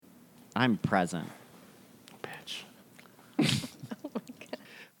I'm present. Bitch.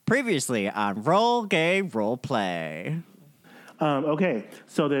 Previously on Roll Gay Role Play. Okay,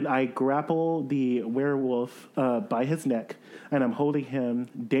 so then I grapple the werewolf by his neck, and I'm holding him,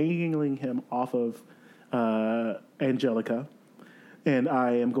 dangling him off of Angelica, and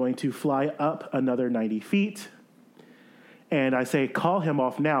I am going to fly up another 90 feet, and I say, call him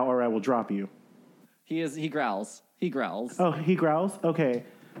off now or I will drop you. He growls. He growls. Oh, he growls? Okay,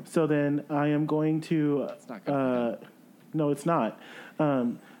 so then I am going to... It's not good. No, it's not.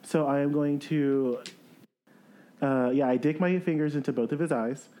 So I am going to... I dig my fingers into both of his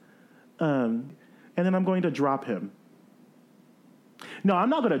eyes. And then I'm going to drop him. No, I'm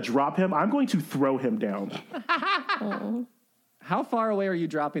not going to drop him. I'm going to throw him down. How far away are you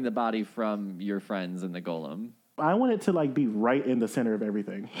dropping the body from your friends and the golem? I want it to be right in the center of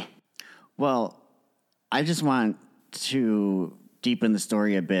everything. Well, I just want to deepen the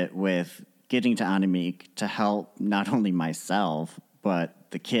story a bit with getting to Annemiek to help not only myself, but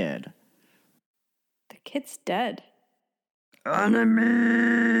the kid. The kid's dead.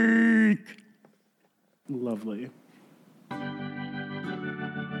 Annemiek! Lovely.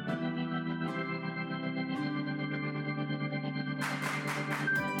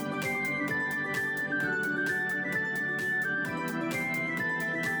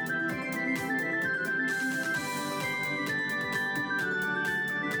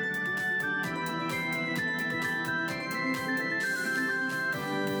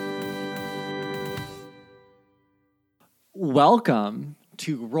 Welcome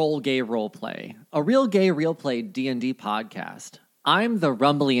to Roll Gay Roleplay, a real gay real play D&D podcast. I'm the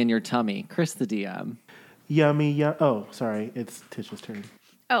rumbly in your tummy, Chris the DM. Yummy. Oh, sorry. It's Tisha's turn.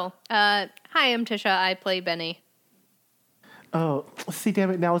 Oh, hi, I'm Tisha. I play Benny. Oh, see,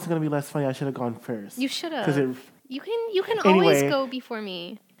 damn it. Now it's going to be less funny. I should have gone first. You should have. 'Cause You can Anyway. always go before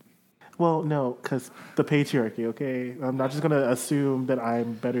me. Well, no, because the patriarchy, okay? I'm not just going to assume that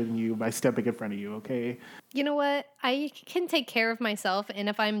I'm better than you by stepping in front of you, okay? You know what? I can take care of myself, and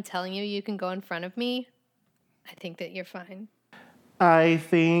if I'm telling you you can go in front of me, I think that you're fine. I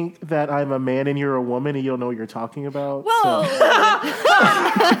think that I'm a man and you're a woman and you don't know what you're talking about. Whoa! So.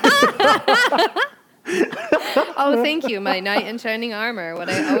 Oh, thank you, my knight in shining armor. What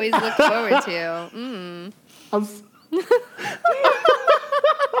I always look forward to.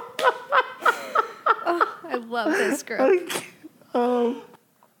 I love this girl.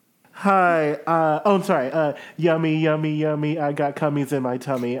 Hi. I'm sorry. Yummy, yummy, yummy. I got cummies in my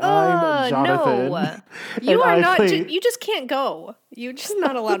tummy. I'm Jonathan. No. You and are I not. play- You just can't go. You're just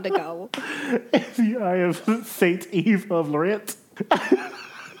not allowed to go. I am Saint Eve of Laurent.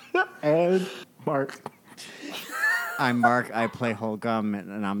 And Mark. I'm Mark. I play Holgum,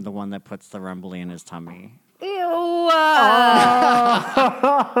 and I'm the one that puts the rumbly in his tummy. Ew.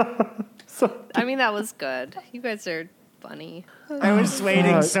 I mean, that was good. You guys are funny. I was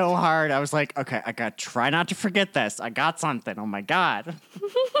waiting so hard. I was like, okay, I got to try not to forget this. I got something. Oh, my God.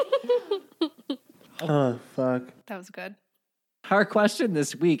 Oh, fuck. That was good. Our question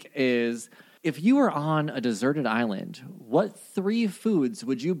this week is, if you were on a deserted island, what 3 foods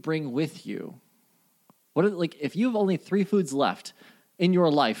would you bring with you? If you have only 3 foods left in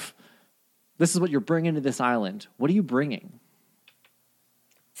your life, this is what you're bringing to this island. What are you bringing?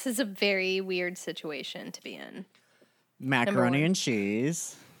 This is a very weird situation to be in. Macaroni and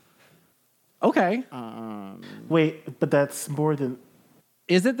cheese. Okay. Wait, but that's more than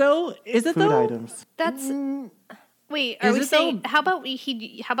Is it though? food items. That's wait. Are Is we it saying though? how about you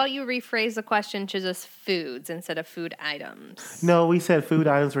rephrase the question to just foods instead of food items? No, we said food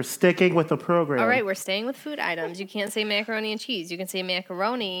items. We're sticking with the program. All right, we're staying with food items. You can't say macaroni and cheese. You can say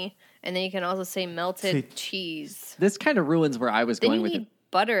macaroni, and then you can also say melted cheese. This kind of ruins where I was Then going you with need it.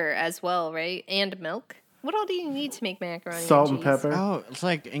 butter as well, right? And milk. What all do you need to make macaroni? Salt and and cheese? pepper. Oh, it's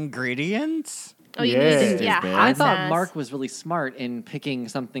like ingredients? Oh, you Yeah. need Stupid. hot I thought sauce. Mark was really smart in picking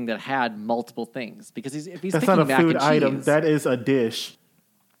something that had multiple things because if he's That's picking not a mac food and item. cheese, That is a dish.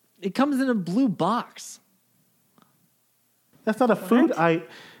 it comes in a blue box. That's not a food item.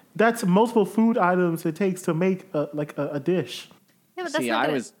 That's multiple food items it takes to make a dish. Yeah, but that's See, not I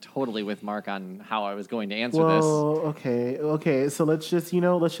gonna- was totally with Mark on how I was going to answer Well, this. okay. So let's just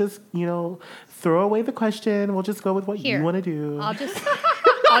throw away the question. We'll just go with what Here. you want to do. I'll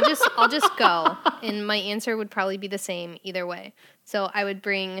just go, and my answer would probably be the same either way. So I would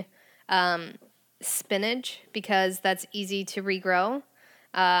bring spinach because that's easy to regrow.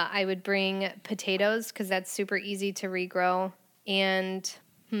 I would bring potatoes because that's super easy to regrow. And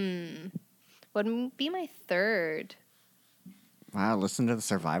what would be my third? Wow, listen to the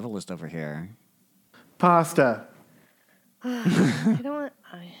survivalist over here. Pasta. I don't want.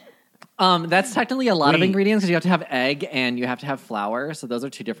 That's technically a lot of Wait. ingredients because you have to have egg and you have to have flour. So those are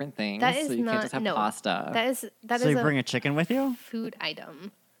two different things. That is so you not can't just have no. pasta. That So is you a bring a chicken with you? food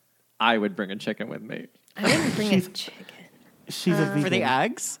item. I would bring a chicken with me. I wouldn't bring a She's- chicken. She's a vegan. For the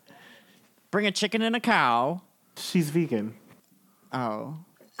eggs? Bring a chicken and a cow. She's vegan. Oh.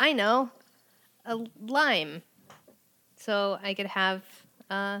 I know. A lime. So I could have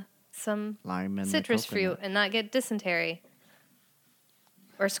some Lime and the citrus coconut. fruit and not get dysentery.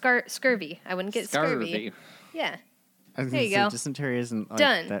 Or scurvy. I wouldn't get scurvy. Yeah. I was There gonna you say, go. dysentery isn't like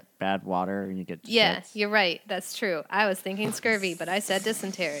Done. that bad water and you get Yeah, shits. you're right. That's true. I was thinking scurvy, but I said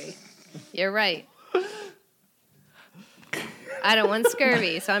dysentery. You're right. I don't want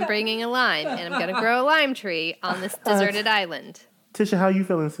scurvy, so I'm bringing a lime, and I'm going to grow a lime tree on this deserted island. Tisha, how you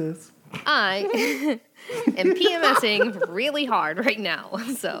feeling, sis? I am PMSing really hard right now.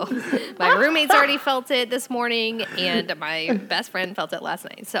 So my roommates already felt it this morning, and my best friend felt it last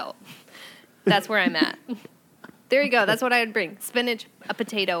night. So that's where I'm at. There you go. That's what I would bring: spinach, a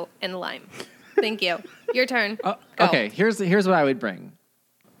potato, and a lime. Thank you. Your turn. Go. Okay, here's what I would bring.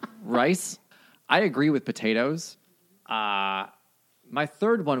 Rice. I agree with potatoes. My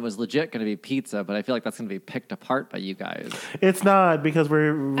third one was legit going to be pizza, but I feel like that's going to be picked apart by you guys. It's not because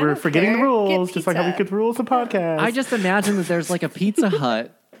we're don't forgetting the care. rules, Get just like how we pizza. get rules of podcasts. I just imagine that there's like a Pizza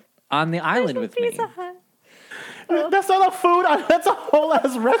Hut on the island with me. Pizza Hut. That's not a food. That's a whole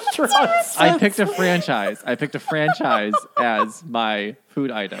ass restaurant. I picked a franchise. As my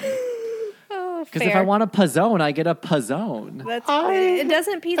food item. Oh, Because if I want a pizzone, I get a pizzone. That's it.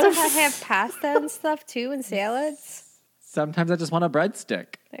 Doesn't Pizza Hut have pasta and stuff too, and salads? Sometimes I just want a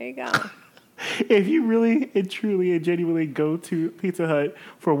breadstick. There you go. If you really and truly and genuinely go to Pizza Hut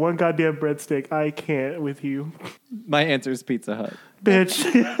for one goddamn breadstick, I can't with you. My answer is Pizza Hut.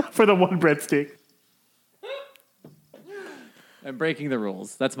 Bitch, for the one breadstick. I'm breaking the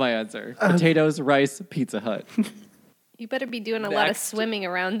rules. That's my answer. Potatoes, rice, Pizza Hut. You better be doing a lot of Next. swimming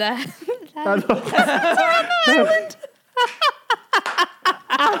around that. I know.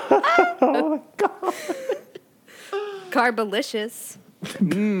 Oh my God. Carbolicious.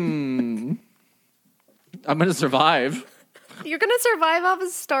 I'm going to survive. You're gonna survive off of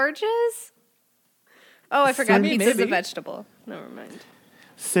starches? Oh, I forgot Maybe. pizza's a vegetable. Never mind.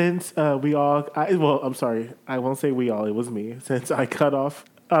 Since I'm sorry, I won't say we all, it was me. Since I cut off,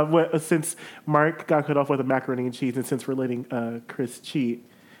 since Mark got cut off with the macaroni and cheese, and since we're letting Chris cheat,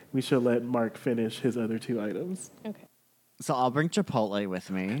 we should let Mark finish his other two items. Okay. So I'll bring Chipotle with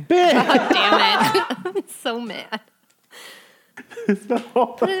me. Damn it. I'm so mad.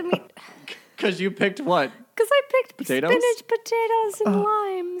 But I mean, Because you picked what? because I picked Potatoes? spinach, potatoes, and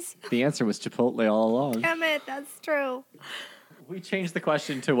limes. The answer was Chipotle all along. Damn it, that's true. We changed the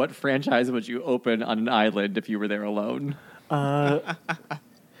question to what franchise would you open on an island if you were there alone?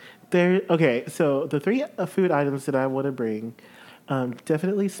 Okay, so the three food items that I want to bring,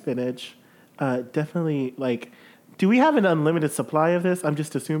 definitely spinach. Definitely, do we have an unlimited supply of this? I'm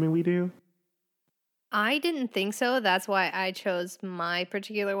just assuming we do. I didn't think so. That's why I chose my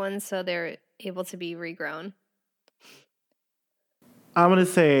particular ones so they're able to be regrown. I'm going to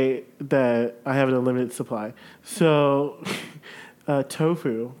say that I have an unlimited supply. So,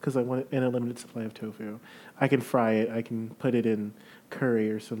 tofu, because I want an unlimited supply of tofu. I can fry it. I can put it in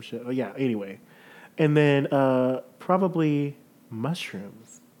curry or some shit. Oh, yeah, anyway. And then probably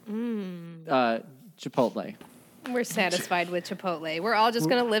mushrooms. Chipotle. We're satisfied with Chipotle. We're all just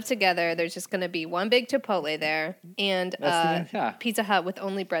going to live together. There's just going to be one big Chipotle there and yeah. Pizza Hut with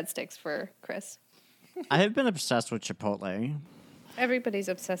only breadsticks for Chris. I have been obsessed with Chipotle. Everybody's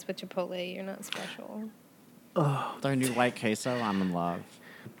obsessed with Chipotle. You're not special. Their new white queso, I'm in love.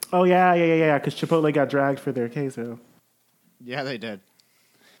 Oh, yeah, because Chipotle got dragged for their queso. Yeah, they did.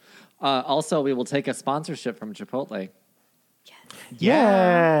 Also, we will take a sponsorship from Chipotle.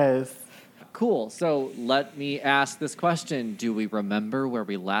 Yes. Cool. So let me ask this question. Do we remember where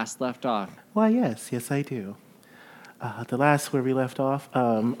we last left off? Why, yes, I do. The last where we left off,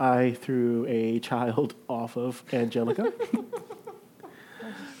 I threw a child off of Angelica.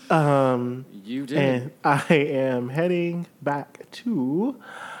 You did. And I am heading back to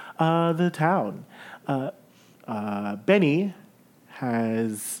the town. Benny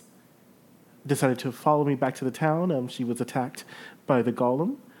has decided to follow me back to the town. She was attacked by the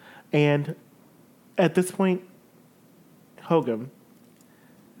golem. And at this point, Hogum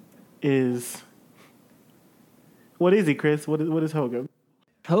is... What is he, Chris? What is Hogum?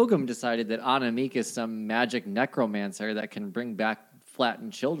 Hogum decided that Anamik is some magic necromancer that can bring back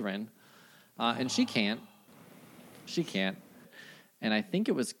flattened children. And she can't. She can't. And I think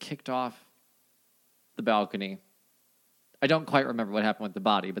it was kicked off the balcony. I don't quite remember what happened with the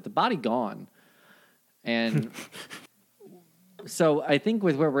body, but the body gone. And so I think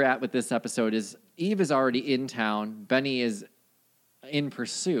with where we're at with this episode is Eve is already in town. Benny is in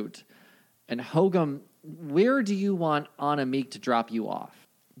pursuit. And Hogum, where do you want Anamik to drop you off?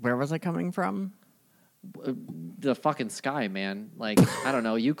 Where was I coming from? The fucking sky, man. Like, I don't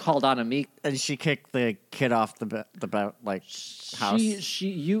know. You called Anamik. And she kicked the kid off the house.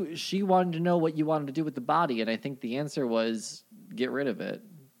 She wanted to know what you wanted to do with the body, and I think the answer was get rid of it.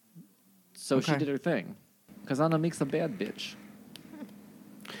 So she Okay. did her thing. Because Anamik's a bad bitch.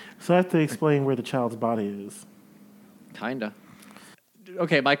 So I have to explain where the child's body is. Kinda.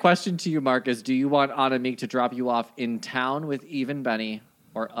 Okay, my question to you, Mark, is do you want Anamik to drop you off in town with Eve and Benny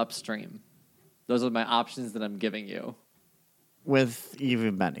or upstream? Those are my options that I'm giving you. With Eve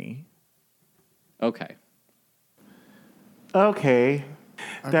and Benny. Okay. Okay.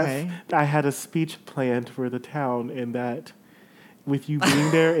 Okay. I had a speech planned for the town, and that with you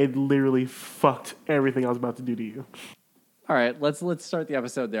being there, it literally fucked everything I was about to do to you. All right, let's start the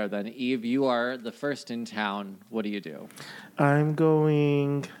episode there then. Eve, you are the first in town. What do you do? I'm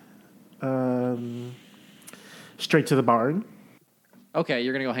going straight to the barn. Okay,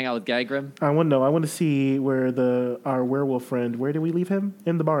 you're going to go hang out with Gagrim? I want to see where our werewolf friend, where did we leave him?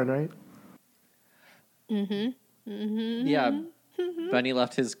 In the barn, right? Yeah. Benny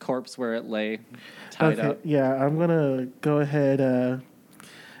left his corpse where it lay, tied up. Yeah, I'm going to go ahead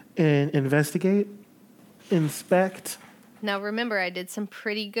and investigate, inspect. Now remember, I did some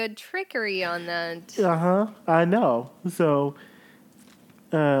pretty good trickery on that. Uh-huh. I know. So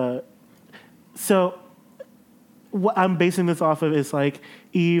what I'm basing this off of is like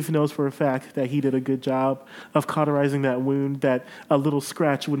Eve knows for a fact that he did a good job of cauterizing that wound, that a little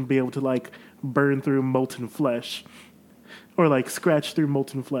scratch wouldn't be able to like burn through molten flesh or like scratch through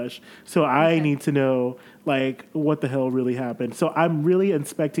molten flesh. So I need to know like what the hell really happened. So I'm really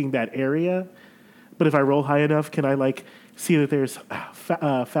inspecting that area. But if I roll high enough, can I like see that there's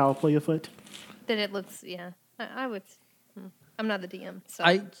foul play afoot? That it looks, yeah. I would. I'm not the DM,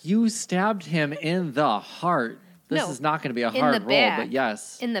 so. You stabbed him in the heart. This No, is not going to be a in hard the roll, back. but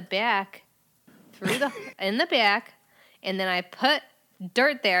yes. In the back, in the back, and then I put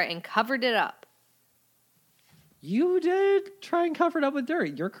dirt there and covered it up. You did try and cover it up with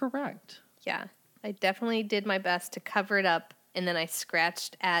dirt. You're correct. Yeah, I definitely did my best to cover it up, and then I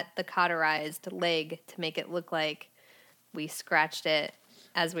scratched at the cauterized leg to make it look like we scratched it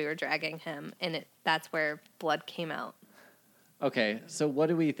as we were dragging him, and that's where blood came out. Okay, so what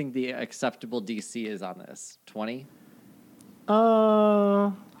do we think the acceptable DC is on this? 20?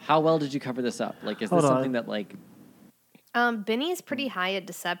 Uh, How well did you cover this up? Like, is Hold this on. something that, like... Benny's pretty high at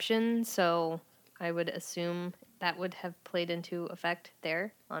deception, so I would assume that would have played into effect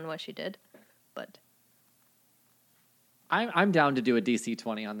there on what she did, but... I'm down to do a DC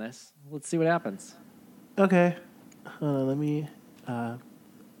 20 on this. Let's see what happens. okay. Let me. And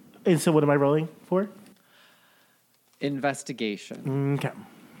so, what am I rolling for? Investigation. Okay.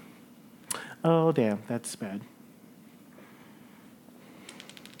 Oh, damn. That's bad.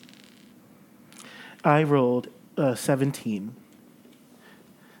 I rolled 17.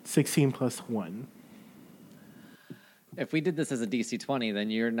 16 plus 1. If we did this as a DC 20, then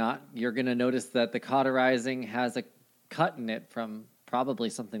you're going to notice that the cauterizing has a cut in it from probably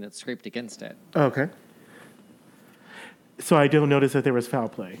something that scraped against it. Okay. So I don't notice that there was foul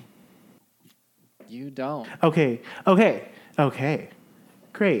play. You don't. Okay.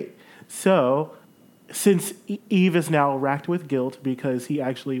 Great. So, since Eve is now racked with guilt because he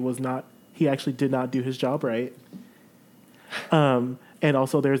actually did not do his job right. And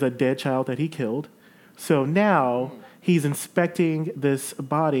also there's a dead child that he killed. So now he's inspecting this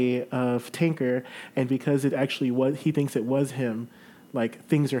body of Tinker, and because it actually was, he thinks it was him, like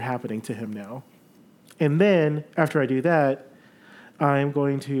things are happening to him now. And then after I do that, I'm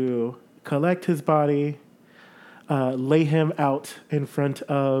going to collect his body, lay him out in front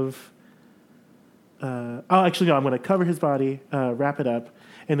of. I'm going to cover his body, wrap it up,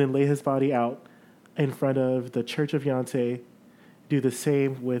 and then lay his body out in front of the Church of Yonsei. Do the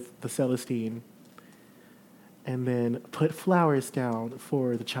same with the Celestine, and then put flowers down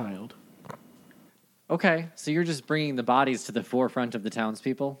for the child. Okay, so you're just bringing the bodies to the forefront of the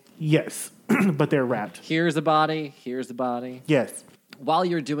townspeople? Yes, but they're wrapped. Here's a body, here's a body. Yes. While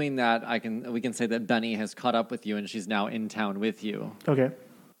you're doing that, we can say that Benny has caught up with you and she's now in town with you. Okay.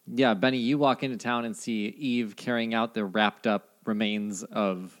 Yeah, Benny, you walk into town and see Eve carrying out the wrapped up remains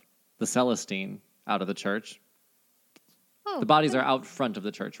of the Celestine out of the church. Oh, The bodies are out front of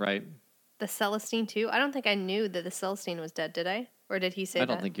the church, right? The Celestine, too? I don't think I knew that the Celestine was dead, did I? Or did he say that?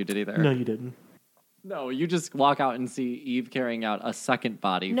 I don't think you did either. No, you didn't. No, you just walk out and see Eve carrying out a second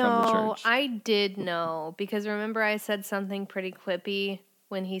body from the No, church. I did know because remember I said something pretty quippy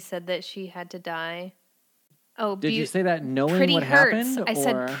when he said that she had to die. Oh, Did you say that knowing pretty what hurts. happened? I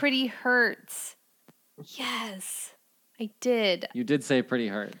said or- pretty hurts. Yes, I did You did say pretty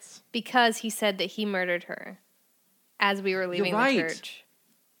hurts. because he said that he murdered her as we were leaving right. the church.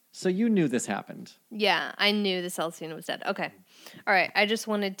 So you knew this happened. Yeah, I knew the Celestine was dead. Okay, all right. I just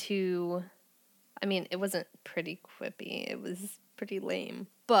wanted to. I mean, it wasn't pretty quippy. It was pretty lame,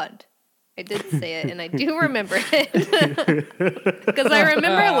 but I did say it, and I do remember it because I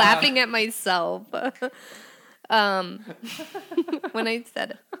remember laughing at myself when I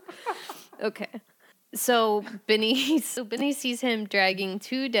said it. Okay, so Benny sees him dragging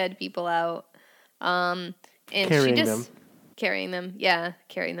two dead people out, and Carrying she just them. carrying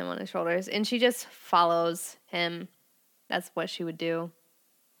them on his shoulders, and she just follows him. That's what she would do.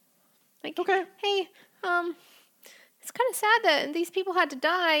 Like, Okay. hey, it's kind of sad that these people had to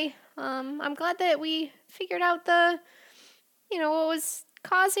die. I'm glad that we figured out what was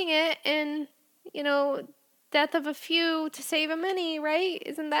causing it, and death of a few to save a many, right?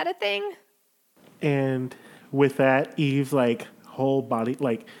 Isn't that a thing? And with that, Eve's like whole body,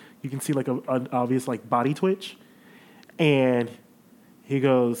 like you can see like an obvious like body twitch. And he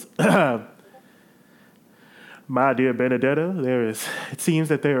goes, "My dear Benedetta, it seems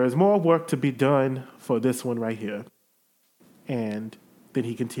that there is more work to be done for this one right here." And then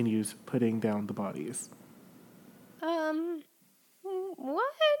he continues putting down the bodies.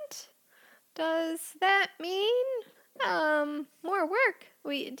 What does that mean? More work.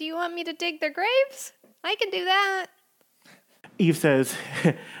 Do you want me to dig their graves? I can do that. Eve says,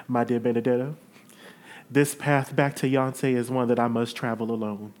 "My dear Benedetta, this path back to Yonsei is one that I must travel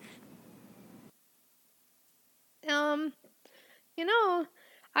alone."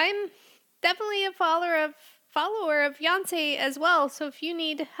 I'm definitely a follower of Yonsei as well. So if you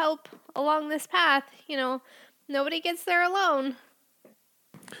need help along this path, nobody gets there alone.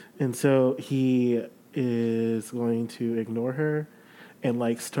 And so he is going to ignore her and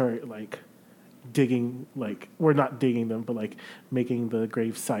like start like digging, like we're not digging them, but like making the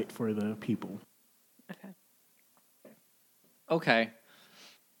grave site for the people. Okay. Okay.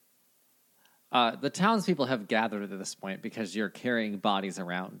 The townspeople have gathered at this point because you're carrying bodies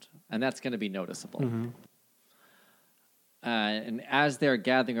around, and that's going to be noticeable. Mm-hmm. And as they're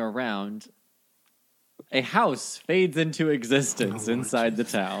gathering around, a house fades into existence inside the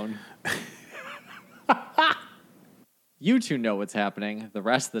town. You two know what's happening. The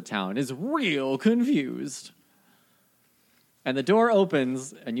rest of the town is real confused. And the door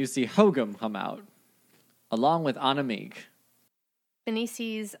opens, and you see Hogum come out, along with Anamik. Benny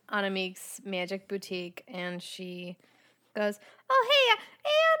sees Anamik's magic boutique, and she goes, "Oh, hey,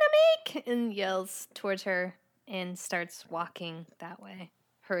 Anamik!" and yells towards her and starts walking that way,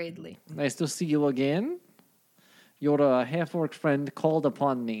 hurriedly. Nice to see you again. Your half-orc friend called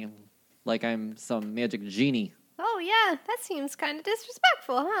upon me like I'm some magic genie. Oh, yeah, that seems kind of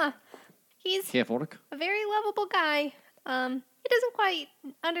disrespectful, huh? He's Half-orc? a very lovable guy. He doesn't quite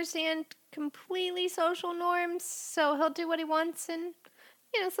understand completely social norms, so he'll do what he wants, and,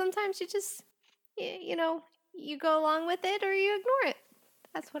 sometimes you just, you go along with it or you ignore it.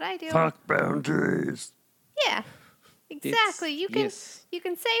 That's what I do. Fuck boundaries. Yeah, exactly. You can Yes. you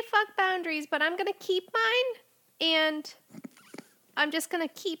can say fuck boundaries, but I'm gonna keep mine, and I'm just gonna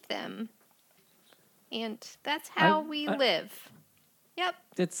keep them, and that's how we live. Yep.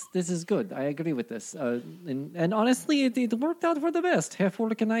 This is good. I agree with this. And honestly, it worked out for the best.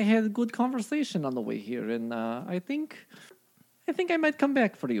 Half-orc and I had a good conversation on the way here, and I think I might come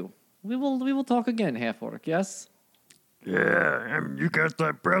back for you. We will talk again, Half-orc. Yes. Yeah, and you got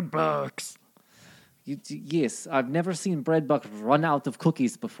that bread box. Yes, I've never seen Breadbuck run out of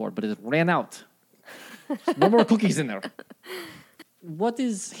cookies before, but it ran out. No more cookies in there. What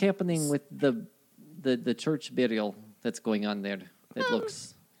is happening with the church burial that's going on there? That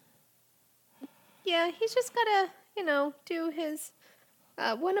looks. Yeah, he's just gotta, do his.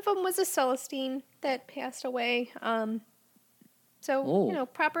 One of them was a Celestine that passed away. So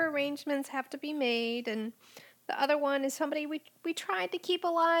proper arrangements have to be made, and the other one is somebody we tried to keep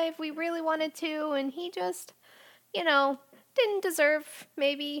alive. We really wanted to, and he just, didn't deserve.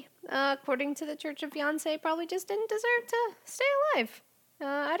 Maybe according to the Church of Yonsei, probably just didn't deserve to stay alive.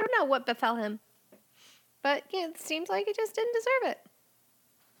 I don't know what befell him, but yeah, it seems like he just didn't deserve it.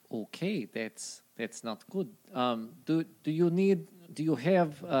 Okay, that's not good. Do you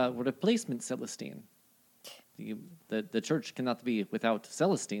have a replacement Celestine? The church cannot be without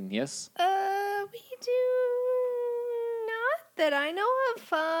Celestine, yes? We do not that I know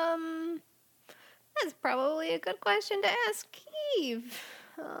of. That's probably a good question to ask Eve.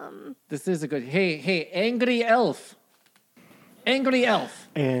 This is a good. Hey, angry elf. Angry elf.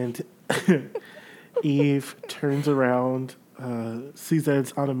 And Eve turns around, sees that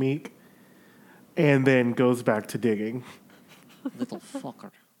it's Anamik, and then goes back to digging. Little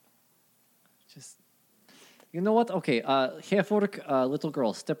fucker. Just, you know what? Okay, half-orc, little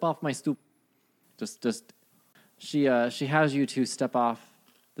girl, step off my stoop. Just, she has you two step off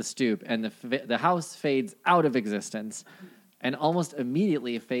the stoop, and the house fades out of existence, and almost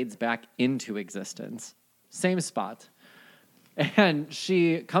immediately fades back into existence. Same spot. And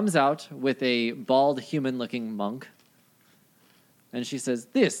she comes out with a bald, human-looking monk, and she says,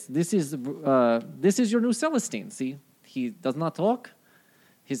 This is your new Celestine. See, he does not talk.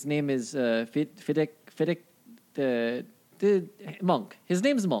 His name is Fidek, the monk. His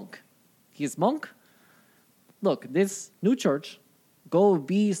name's Monk. He's Monk. Look, this new church, go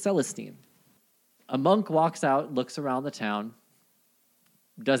be Celestine. A monk walks out, looks around the town,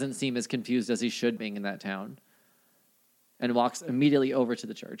 doesn't seem as confused as he should being in that town, and walks immediately over to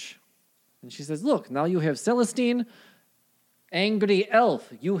the church. And she says, look, now you have Celestine. Angry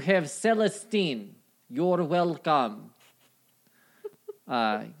elf, you have Celestine. You're welcome.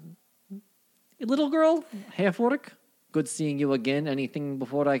 Little girl, half-orc, good seeing you again. Anything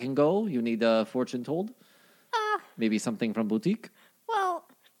before I can go? You need a fortune told? Maybe something from boutique? Well,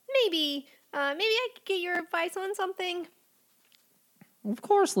 maybe I could get your advice on something. Of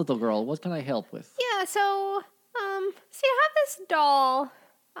course, little girl. What can I help with? Yeah, so, see, I have this doll,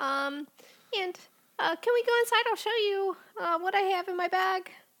 and, can we go inside? I'll show you, what I have in my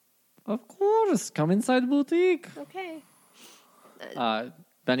bag. Of course. Come inside the boutique. Okay.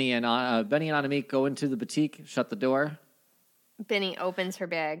 Benny and Anamik go into the boutique, shut the door. Benny opens her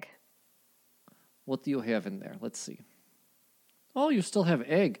bag. What do you have in there? Let's see. Oh, you still have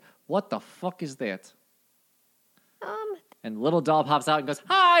egg. What the fuck is that? And little doll pops out and goes,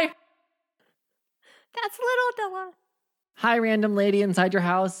 Hi! That's little Della. Hi, random lady inside your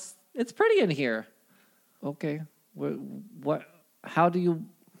house. It's pretty in here. Okay. What? How do you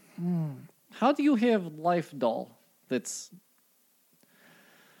have life doll that's...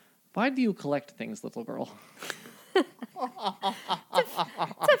 Why do you collect things, little girl? To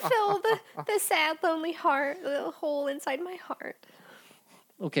fill the sad, lonely heart, the hole inside my heart.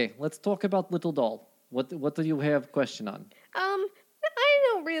 Okay, let's talk about little doll. What do you have question on? I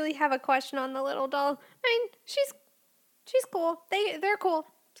don't really have a question on the little doll. I mean, she's cool. They're cool.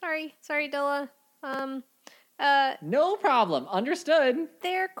 Sorry, Dilla. No problem. Understood.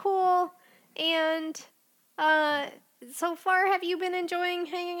 They're cool. And so far, have you been enjoying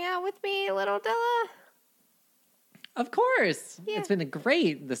hanging out with me, little Dilla? Of course. Yeah. It's been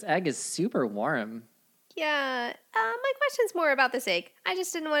great. This egg is super warm. Yeah. My question's more about this egg. I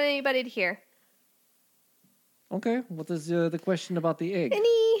just didn't want anybody to hear. Okay. What is the question about the egg?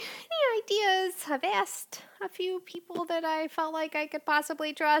 Any ideas? I've asked a few people that I felt like I could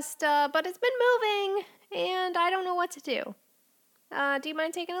possibly trust, but it's been moving, and I don't know what to do. Do you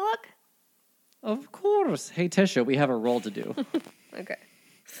mind taking a look? Of course. Hey, Tisha, we have a role to do. Okay.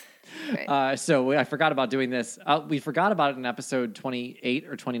 Right. I forgot about doing this. We forgot about it in episode 28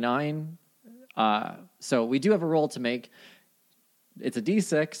 or 29. So we do have a roll to make. It's a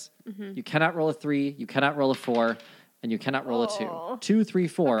D6. Mm-hmm. You cannot roll a 3. You cannot roll a 4. And you cannot roll a 2. 2, 3,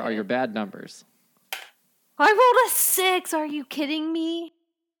 4 are your bad numbers. I rolled a 6. Are you kidding me?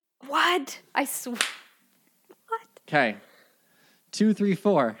 What? I swear. What? Okay. 2, 3,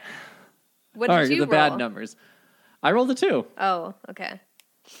 4. What are did you the roll? bad numbers. I rolled a 2. Oh, okay.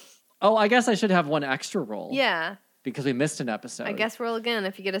 Oh, I guess I should have one extra roll. Yeah. Because we missed an episode. I guess roll again.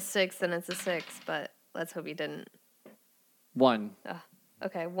 If you get a 6, then it's a 6. But let's hope you didn't. 1.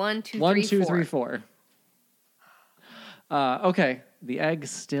 Okay. 1, 2, 1, 3, 2, 4. 3, 4. Okay. The egg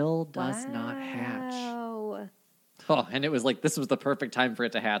still does not hatch. Wow. Oh, and it was like, this was the perfect time for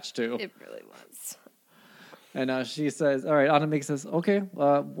it to hatch, too. It really was. And she says, all right, Anamik says, okay,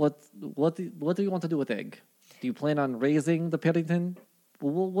 what do you want to do with egg? Do you plan on raising the Perryton?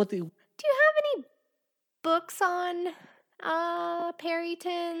 What do you... Do you have any books on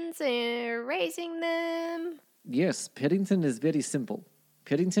Perrytons and raising them? Yes, Perryton is very simple.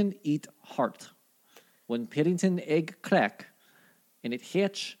 Perryton eat heart. When Perryton egg crack and it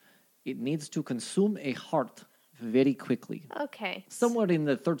hatch, it needs to consume a heart very quickly. Okay. Somewhere in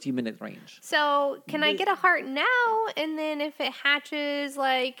the 30-minute range. So can I get a heart now? And then if it hatches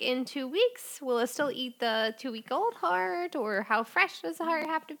like in 2 weeks, will it still eat the 2-week-old heart? Or how fresh does the heart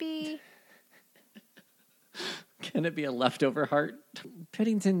have to be? Can it be a leftover heart?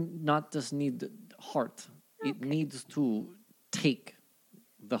 Perryton not just need heart. Okay. It needs to take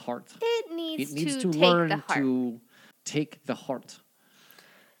the heart. It needs, It needs to to take learn the heart. to take the heart.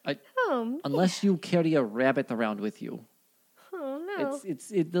 Oh, Unless you carry a rabbit around with you. oh no.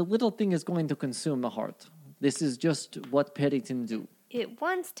 The little thing is going to consume the heart. This is just what Paddington do. It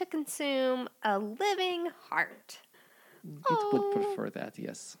wants to consume a living heart. It would prefer that,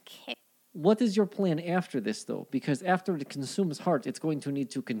 yes. Okay. What is your plan after this, though? Because after it consumes heart, it's going to need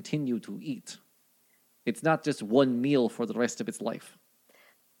to continue to eat. It's not just one meal for the rest of its life.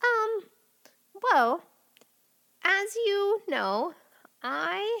 Well, as you know,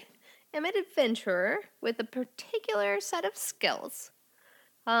 I am an adventurer with a particular set of skills.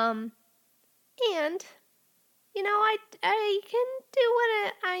 And, you know, I can do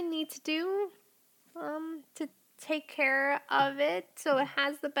what I need to do, to take care of it so it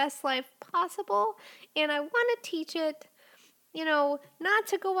has the best life possible. And I want to teach it, you know, not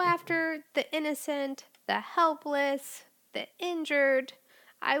to go after the innocent, the helpless, the injured.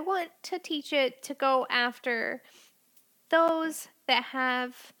 I want to teach it to go after those that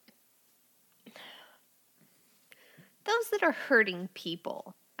are hurting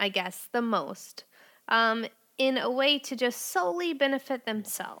people, I guess, the most, in a way to just solely benefit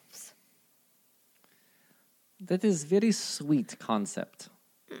themselves. That is very sweet concept.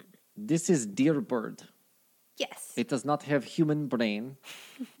 This is Dear Bird. Yes. It does not have human brain.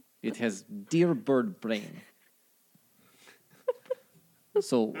 It has Dear Bird brain.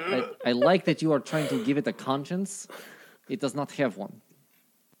 So I like that you are trying to give it a conscience. It does not have one.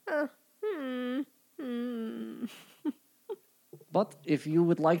 But if you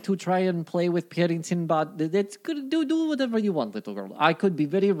would like to try and play with Paddington, that's good. Do whatever you want, little girl. I could be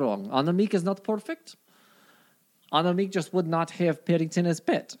very wrong. Annemiek is not perfect. Annemiek just would not have Paddington as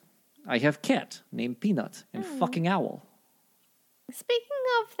pet. I have cat named Peanut and fucking owl. Speaking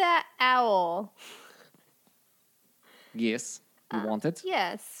of that owl, Yes, you want it?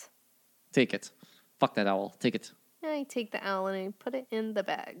 yes. Take it. Fuck that owl. Take it. I take the owl and I put it in the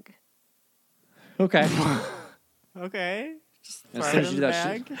bag. Okay. Okay. Just As throw soon it as in you the do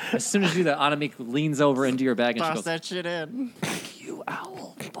that, bag. as soon as you do that, Annemiek leans over into your bag and she Toss goes, that shit in. "Fuck you,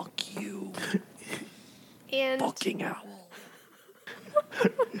 owl. Fuck you, And fucking owl."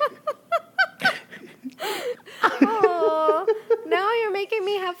 oh, now you're making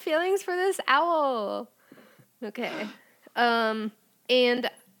me have feelings for this owl. Okay. And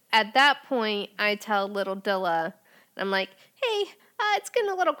at that point, I tell little Dilla, I'm like, hey, it's getting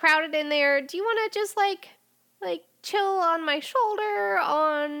a little crowded in there. Do you want to just like chill on my shoulder,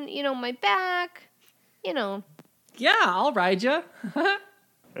 on, you know, my back? You know, Yeah, I'll ride you.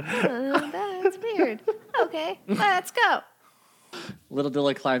 that's weird. Okay, let's go. Little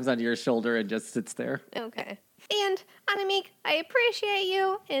Dilla climbs onto your shoulder and just sits there. Okay. And, Annemiek, I appreciate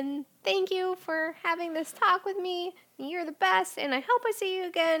you, and thank you for having this talk with me. You're the best, and I hope I see you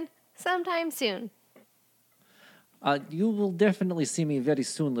again sometime soon. You will definitely see me very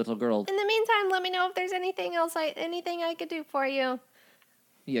soon, little girl. In the meantime, let me know if there's anything I could do for you.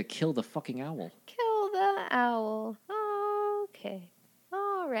 Yeah, kill the fucking owl. Kill the owl. Okay.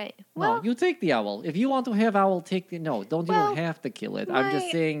 All right. Well, No, you take the owl. If you want to have owl, take the... No, you Well, don't have to kill it. I'm just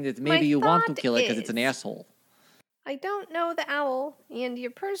my- saying that my maybe you want to thought kill it because it's an is- asshole. I don't know the owl, and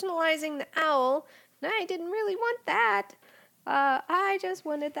you're personalizing the owl, and I didn't really want that. I just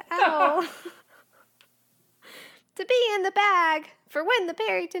wanted the owl to be in the bag for when the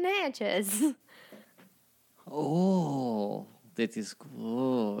Paddington hatches. Oh, that is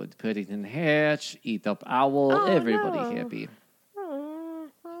good. Paddington hatch, eat up owl, Oh, everybody no. happy. Oh,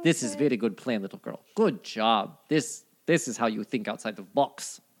 This is okay. very good plan, little girl. Good job. This is how you think outside the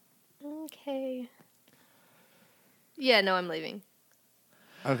box. Okay. Yeah, no, I'm leaving.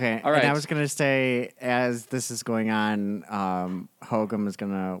 Okay. All right. And I was going to say, as this is going on, Hogum is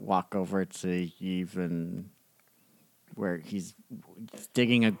going to walk over to Eve and where he's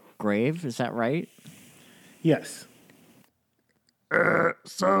digging a grave. Is that right? Yes.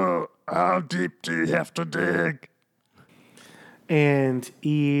 So, how deep do you have to dig? And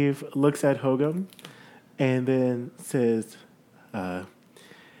Eve looks at Hogum and then says,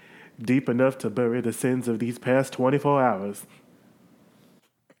 deep enough to bury the sins of these past 24 hours.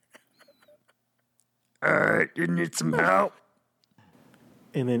 You need some help?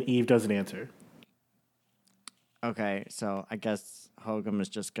 And then Eve doesn't answer. Okay. So I guess Hogum is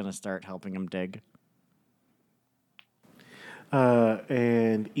just going to start helping him dig.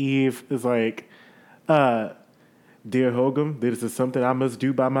 And Eve is like, dear Hogum, this is something I must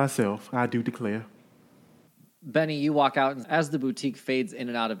do by myself. I do declare. Benny, you walk out, and as the boutique fades in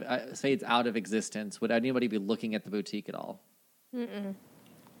and out of fades out of existence, would anybody be looking at the boutique at all?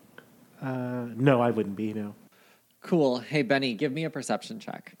 No, I wouldn't be, no. Cool. Hey, Benny, give me a perception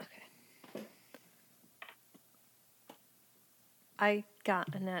check. I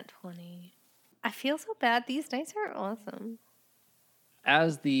got a nat 20. I feel so bad. These nights are awesome.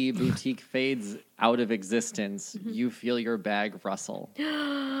 As the boutique fades out of existence, you feel your bag rustle,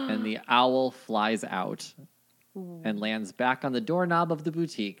 and the owl flies out and lands back on the doorknob of the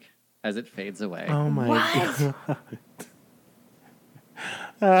boutique as it fades away. Oh my god. What?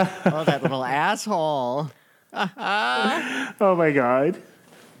 Oh, that little asshole. Oh my god.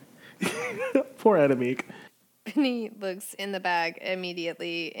 Poor Adamik. Benny looks in the bag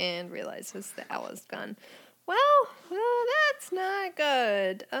immediately and realizes the owl is gone. Well, that's not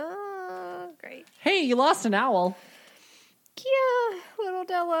good. Great. Hey, you lost an owl. Yeah, little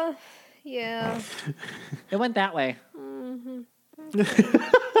Della. Yeah. It went that way.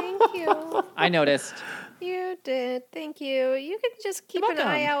 Thank you. I noticed. You did. Thank you. You can just keep You're an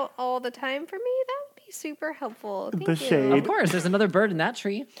eye welcome. out all the time for me. That would be super helpful. Thank The you. shade. Of course, there's another bird in that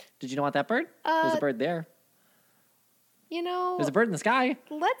tree. Did you not want that bird? There's a bird there. You know, There's a bird in the sky.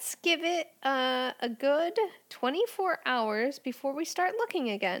 let's give it a good 24 hours before we start looking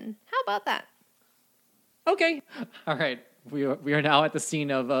again. How about that? Okay. All right. We are now at the scene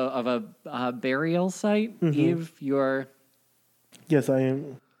of a burial site. Eve, Yes, I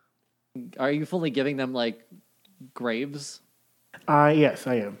am. are you fully giving them like graves? Yes,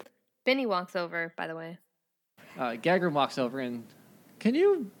 I am. Benny walks over, by the way. Gagrin walks over and, can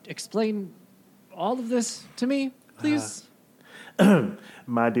you explain all of this to me, please?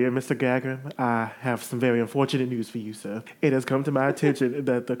 My dear Mr. Gagrin, I have some very unfortunate news for you, sir. It has come to my attention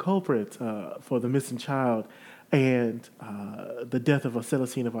that the culprit for the missing child and the death of a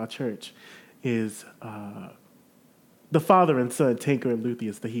Celestine of our church is the father and son, Tinker and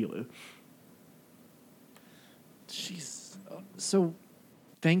Luthien, the healer. Jeez. So,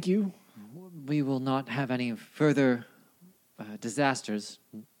 thank you. We will not have any further disasters.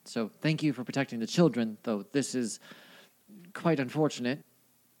 So, thank you for protecting the children, though this is quite unfortunate.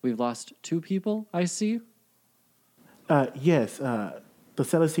 We've lost 2 people, I see. Yes, the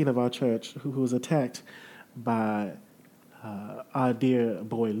Celestine of our church who was attacked by our dear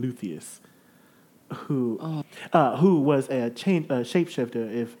boy Luthien, who was a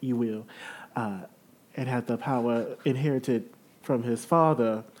shapeshifter, if you will, and had the power inherited from his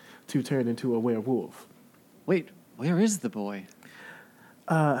father to turn into a werewolf. Wait, where is the boy?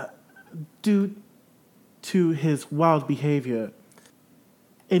 Due to his wild behavior,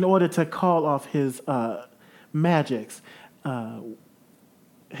 in order to call off his magics,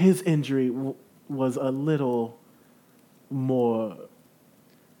 his injury was a little more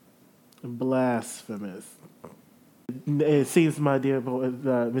blasphemous. It seems, my dear boy,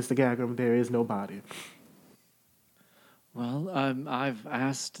 Mr. Gagrin, there is no body. Well, I've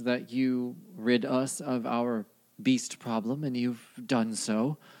asked that you rid us of our beast problem, and you've done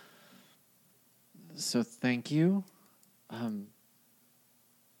so. So thank you.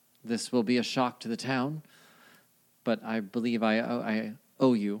 This will be a shock to the town, but I believe I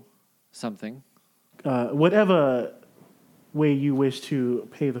owe you something. Whatever way you wish to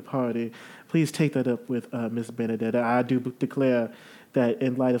pay the party, please take that up with Miss Benedetta. I do declare that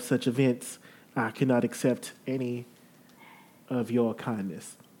in light of such events, I cannot accept any of your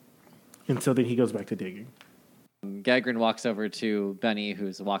kindness. And so then he goes back to digging. Gagrin walks over to Benny,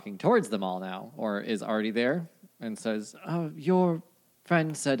 who's walking towards them all now, or is already there, and says, your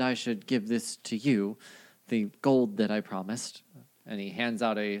friend said I should give this to you, the gold that I promised. And he hands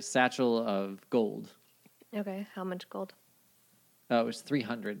out a satchel of gold. Okay, how much gold? It was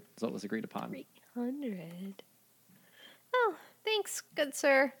 300, is what was agreed upon. 300. Oh, thanks, good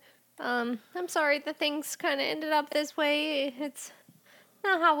sir. I'm sorry that things kind of ended up this way. It's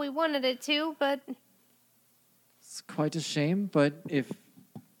not how we wanted it to, but It's quite a shame, but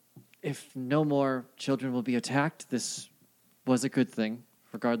if no more children will be attacked, this was a good thing,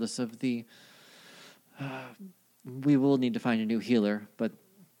 regardless of the... we will need to find a new healer, but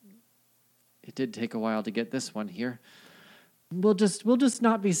it did take a while to get this one here. We'll just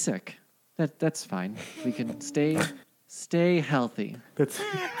not be sick. That's fine. We can stay healthy. That's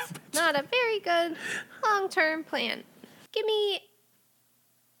not a very good long-term plan. Give me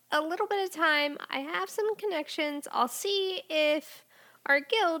a little bit of time. I have some connections. I'll see if our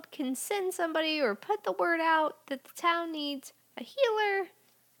guild can send somebody or put the word out that the town needs a healer.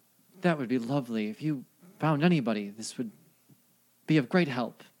 That would be lovely. If you found anybody, this would be of great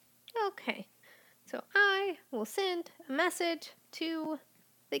help. Okay. So I will send a message to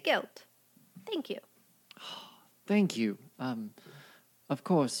the guild. Thank you. Thank you. Of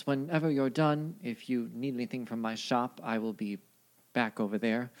course, whenever you're done, if you need anything from my shop, I will be back over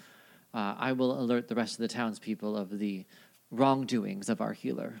there. I will alert the rest of the townspeople of the wrongdoings of our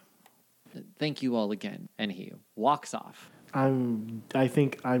healer. Thank you all again. And he walks off. I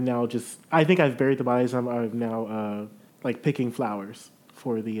think I've buried the bodies. I'm now like picking flowers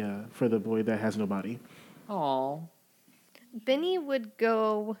for the boy that has no body. Oh. Benny would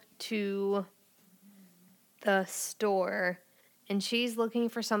go to the store, and she's looking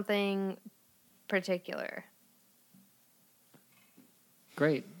for something particular.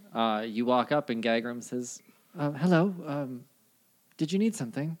 Great. You walk up and Gagram says, hello, did you need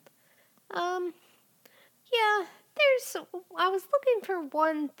something? Yeah, I was looking for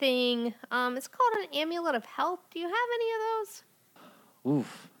one thing. It's called an amulet of health. Do you have any of those?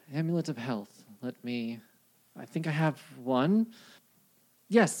 Oof, amulet of health. I think I have one.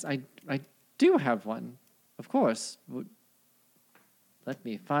 Yes, I do have one. Of course. Let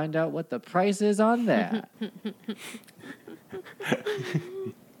me find out what the price is on that.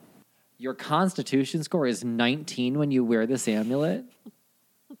 Your constitution score is 19 when you wear this amulet?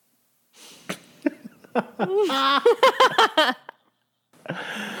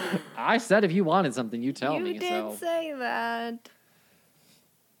 I said if you wanted something, you tell me. You did say that.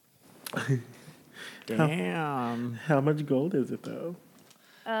 Damn. How much gold is it though?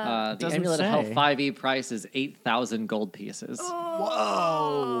 The doesn't amulet of say. health 5e price is 8,000 gold pieces.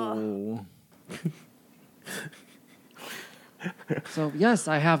 Whoa. So yes,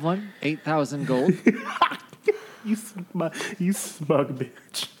 I have one. 8,000 gold. You smug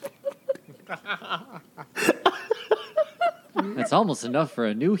bitch. That's almost enough for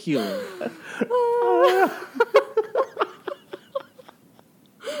a new healer.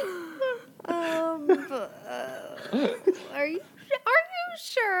 Are you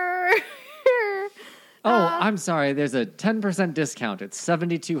sure? Oh, I'm sorry. There's a 10% discount. It's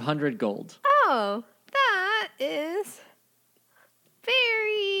 7,200 gold. Oh, that is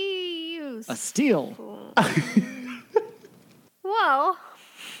very useful. A steal. Well,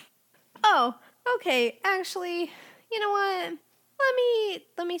 okay. Actually, you know what?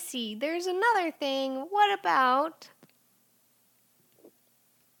 Let me see. There's another thing. What about?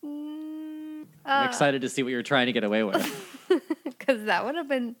 I'm excited to see what you're trying to get away with. Because that would have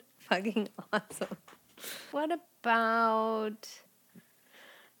been fucking awesome. What about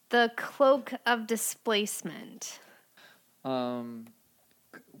the cloak of displacement?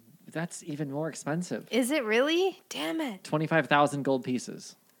 That's even more expensive. Is it really? Damn it. 25,000 gold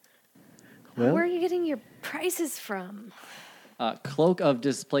pieces. Well, Where are you getting your prices from? Cloak of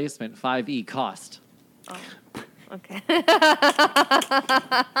displacement 5e cost. Okay.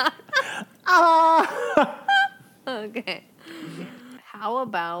 Okay. How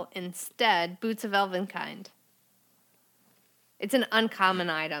about instead boots of elvenkind? It's an uncommon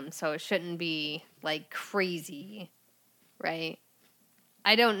item, so it shouldn't be like crazy, right?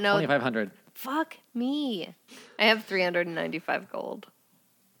 I don't know. 2,500. Fuck me. I have 395 gold.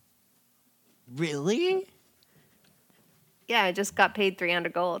 Really? Yeah, I just got paid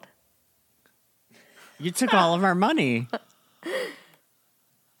 300 gold. You took all of our money.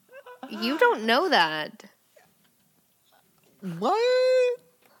 You don't know that. What?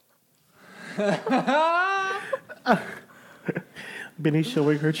 Benny's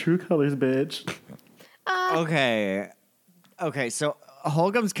showing her true colors, bitch. Okay, so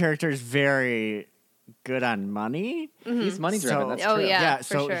Holgum's character is very good on money. He's money driven. So- That's Oh, true. yeah. for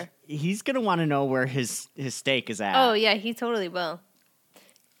so sure. he's gonna want to know where his stake is at. Oh, yeah, he totally will.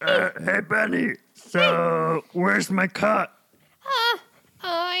 Hey, Benny. So, where's my cut?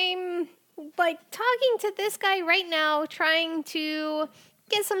 I'm like talking to this guy right now, trying to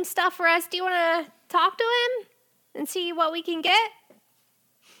get some stuff for us. Do you want to talk to him and see what we can get?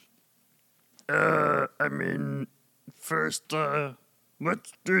 I mean, first,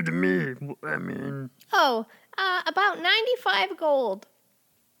 what's due to me? I mean, Oh, about 95 gold.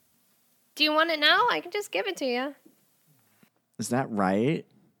 Do you want it now? I can just give it to you. Is that right?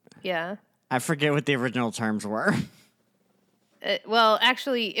 Yeah. I forget what the original terms were. Well,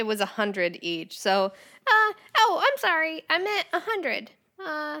 actually, it was 100 each. So, I'm sorry. I meant 100.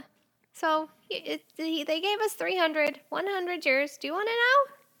 So they gave us 300. 100 yours. Do you want it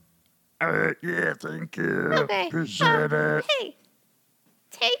yeah, thank you. now? Okay. Appreciate it. Hey,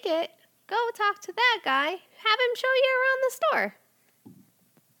 take it. Go talk to that guy. Have him show you around the store.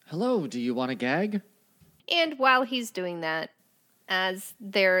 Hello, do you want a gag? And while he's doing that, as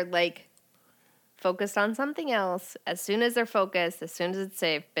they're like focused on something else, as soon as they're focused, as soon as it's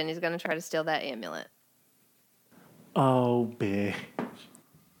safe, Benny's gonna try to steal that amulet. Oh, bitch.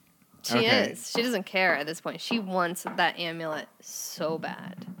 She Okay. is. She doesn't care at this point. She wants that amulet so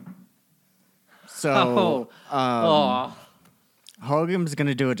bad. So Oh. Hogan's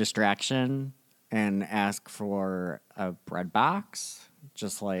gonna do a distraction and ask for a bread box,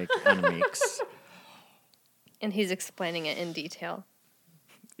 just like Anna makes. And he's explaining it in detail.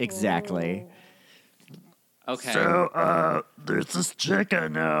 Exactly. Okay. So, there's this chick I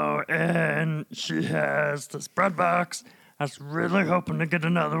know, and she has this bread box. I was really hoping to get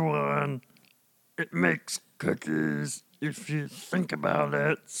another one. It makes cookies, if you think about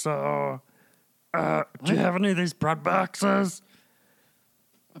it. So, do you have any of these bread boxes?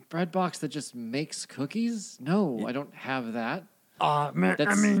 A bread box that just makes cookies? No, I don't have that. Man, I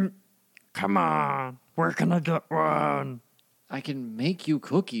That's- mean, come on. Where can I get one? I can make you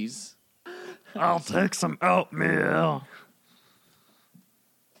cookies. I'll take some oatmeal.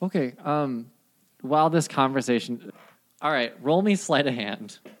 Okay. While this conversation, all right, roll me sleight of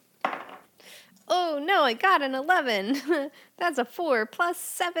hand. Oh no, I got an 11. That's a 4 plus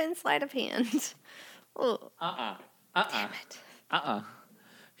 7 sleight of hand. Oh,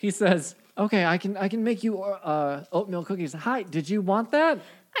 He says, "Okay, I can make you oatmeal cookies." Hi, did you want that?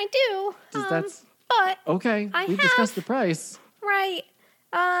 I do. That's But okay. I We discussed the price. right.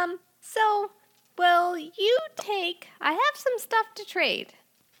 So will you take? I have some stuff to trade.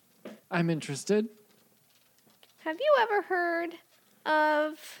 I'm interested. Have you ever heard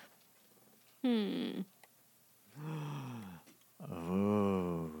of?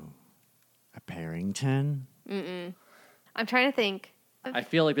 Oh, a Parrington? I'm trying to think. I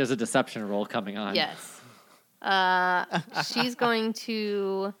feel like there's a deception roll coming on. Yes. She's going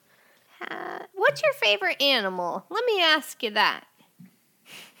to. What's your favorite animal? Let me ask you that.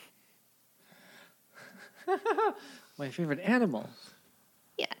 My favorite animal.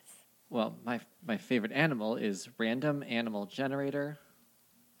 Yes. Well, my favorite animal is random animal generator.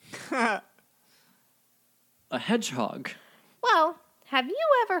 A hedgehog. Well, have you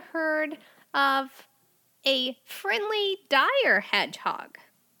ever heard of a friendly dire hedgehog?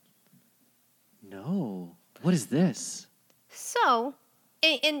 No. What is this? So,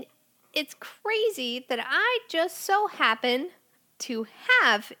 and it's crazy that I just so happen to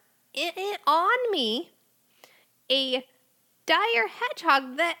have on me a dire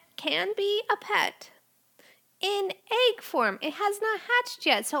hedgehog that can be a pet in egg form. It has not hatched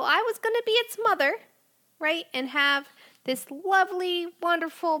yet, so I was going to be its mother, right, and have this lovely,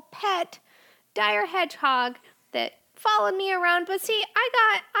 wonderful pet dire hedgehog that followed me around. But see,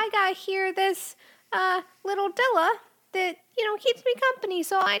 I got here this little Dilla that keeps me company.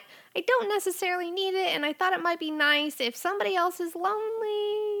 So I don't necessarily need it, and I thought it might be nice if somebody else is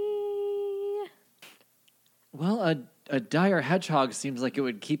lonely. Well, a dire hedgehog seems like it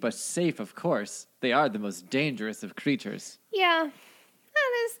would keep us safe, of course. They are the most dangerous of creatures. Yeah,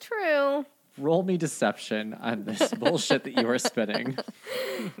 that is true. Roll me deception on this bullshit that you are spitting.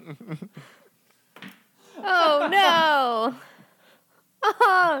 Oh no!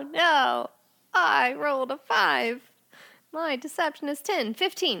 Oh no! I rolled a 5. My deception is 10,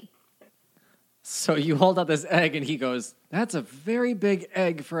 15. So you hold out this egg, and he goes, "That's a very big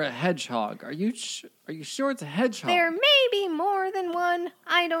egg for a hedgehog. Are you sure it's a hedgehog?" There may be more than one.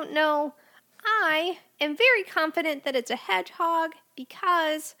 I don't know. I am very confident that it's a hedgehog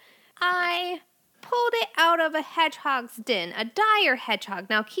because I pulled it out of a hedgehog's den, a dire hedgehog.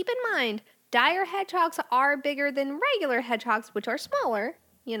 Now keep in mind, dire hedgehogs are bigger than regular hedgehogs, which are smaller,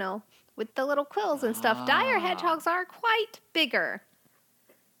 with the little quills and stuff. Dire hedgehogs are quite bigger.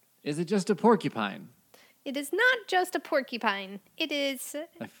 Is it just a porcupine? It is not just a porcupine. It is.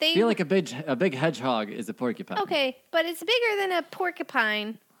 I feel like a big hedgehog is a porcupine. Okay, but it's bigger than a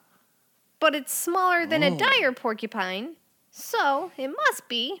porcupine, but it's smaller than a dire porcupine. So it must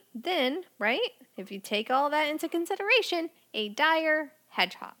be then, right? If you take all that into consideration, a dire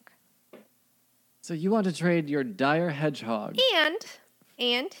hedgehog. So you want to trade your dire hedgehog?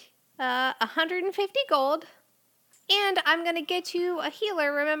 And 150 gold. And I'm going to get you a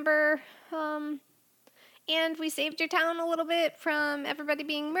healer, remember? And we saved your town a little bit from everybody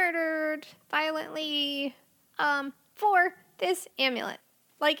being murdered violently for this amulet.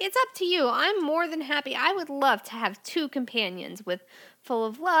 Like, it's up to you. I'm more than happy. I would love to have 2 companions full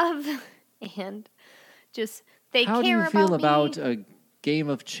of love and just they How do care you feel about about me. a game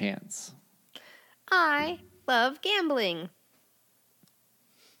of chance? I love gambling.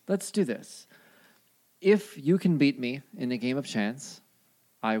 Let's do this. If you can beat me in a game of chance,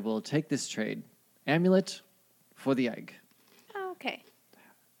 I will take this trade. Amulet for the egg. Okay.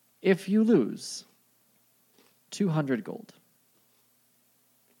 If you lose, 200 gold.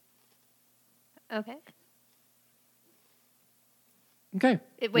 Okay. Okay,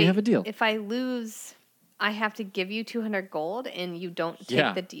 Wait, we have a deal. If I lose, I have to give you 200 gold and you don't take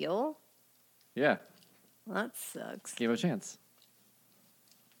Yeah. the deal? Yeah, Well, that sucks. game of chance.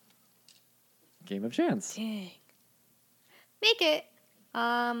 Game of chance. Dang. Make it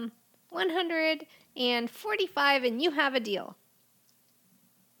 150 and 45, and you have a deal.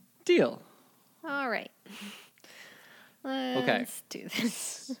 Deal. All right. Let's do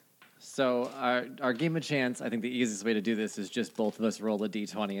this. So our game of chance, I think the easiest way to do this is just both of us roll a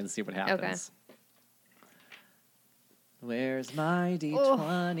d20 and see what happens. Where's my d20?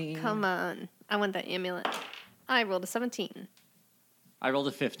 Oh, come on. I want that amulet. I rolled a 17. I rolled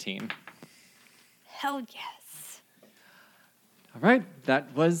a 15. Hell yes. All right,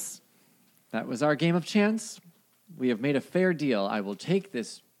 that was our game of chance. We have made a fair deal. I will take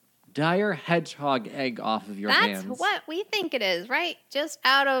this dire hedgehog egg off of your hands. That's what we think it is, right? Just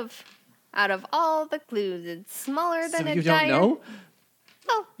out of all the clues, it's smaller than So a you dire. don't know?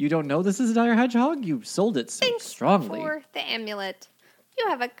 Well, You don't know this is a dire hedgehog? You sold it so thanks strongly. for the amulet. You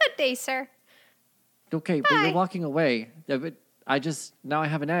have a good day, sir. Okay, but Bye. you're walking away. Yeah, but now I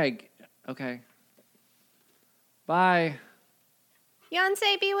have an egg. Okay. Bye.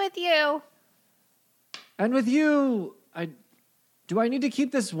 Yonsei be with you. And with you, do I need to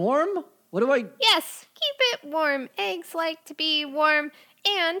keep this warm? What do I? Yes, keep it warm. Eggs like to be warm.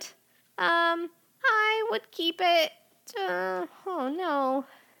 And, I would keep it, oh no.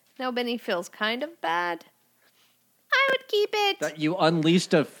 Now Benny feels kind of bad. I would keep it. That you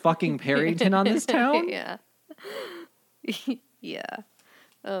unleashed a fucking Parrington on this town? Yeah. Yeah.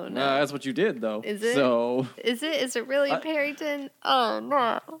 Oh no. That's what you did, though. Is it? So Is it really Parrington? Oh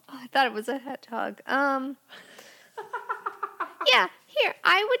no. I thought it was a hedgehog. Yeah, here.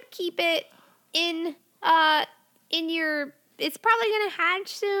 I would keep it in your, it's probably going to hatch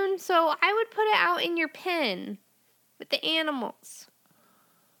soon, so I would put it out in your pen with the animals.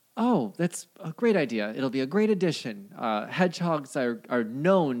 Oh, that's a great idea. It'll be a great addition. Hedgehogs are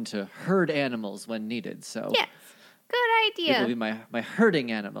known to herd animals when needed, so Yes. Good it will be idea. my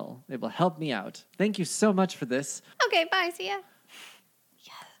herding animal. It will help me out. Thank you so much for this. Okay, bye. See ya.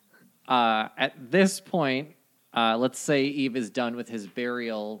 At this point, let's say Eve is done with his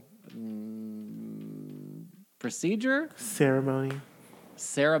burial procedure. Ceremony.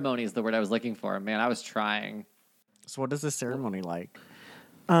 Ceremony is the word I was looking for. Man, I was trying. So what is this ceremony like?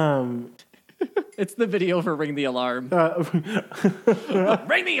 It's the video for Ring the Alarm.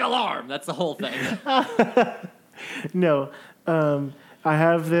 Ring the Alarm! That's the whole thing. No, I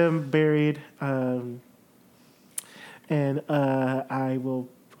have them buried, and I will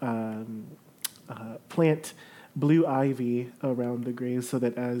plant blue ivy around the grave so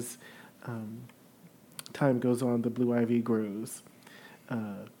that as time goes on, the blue ivy grows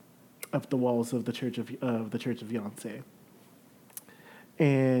up the walls of the church of Yonsei.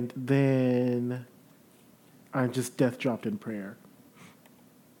 And then I'm just death dropped in prayer.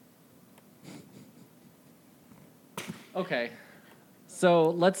 Okay, so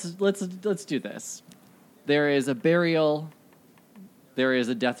let's do this. There is a burial. There is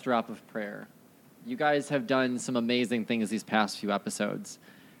a death drop of prayer. You guys have done some amazing things these past few episodes,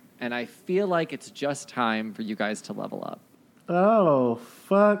 and I feel like it's just time for you guys to level up. Oh,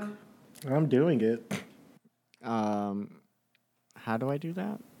 fuck. I'm doing it. How do I do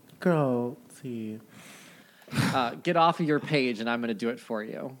that? Girl, let's see. Get off of your page, and I'm going to do it for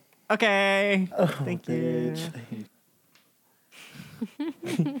you. Okay. Thank you. Bitch.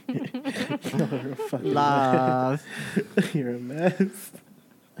 You're a fucking Love. mess. You're a mess.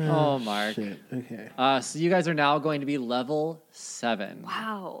 Oh, Mark. Shit. Okay. So you guys are now going to be level 7.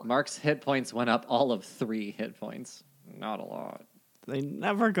 Wow. Mark's hit points went up all of 3 hit points. Not a lot. They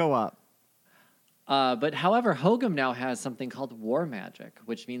never go up. But however, Hogum now has something called War Magic,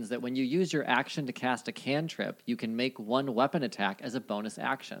 which means that when you use your action to cast a cantrip, you can make one weapon attack as a bonus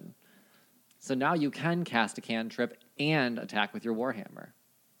action. So now you can cast a cantrip and attack with your Warhammer.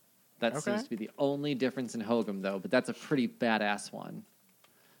 That Okay. seems to be the only difference in Hogum, though, but that's a pretty badass one.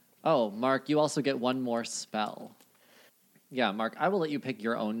 Oh, Mark, you also get one more spell. Yeah, Mark, I will let you pick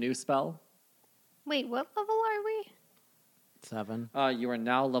your own new spell. Wait, what level are we? 7. You are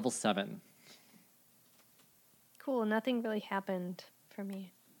now level 7. Cool, nothing really happened for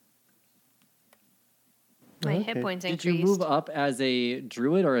me. My Okay. hit points Did increased. you move up as a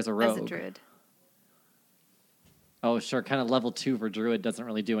druid or as a rogue? As a druid. Oh, sure. Kind of level 2 for druid doesn't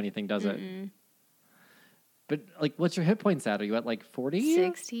really do anything, does it? But, like, what's your hit points at? Are you at, like, 40?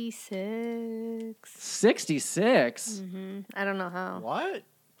 66. 66? I don't know how. What?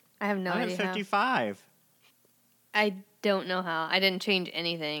 I have no I'm idea at how. 55. I don't know how. I didn't change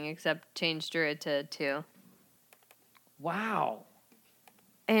anything except change druid to 2. Wow.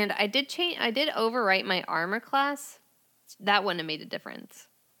 And I did overwrite my armor class. That wouldn't have made a difference.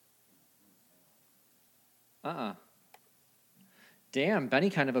 Damn, Benny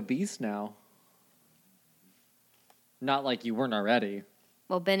kind of a beast now. Not like you weren't already.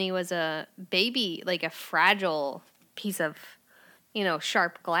 Well, Benny was a baby, like a fragile piece of,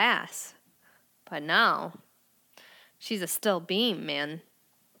 sharp glass. But now, she's a steel beam, man.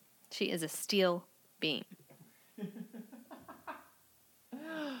 She is a steel beam.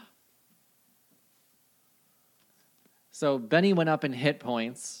 So Benny went up in hit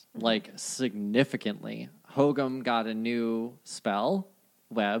points, like significantly. Hogum got a new spell,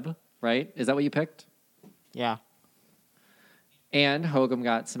 Web, right? Is that what you picked? Yeah. And Hogum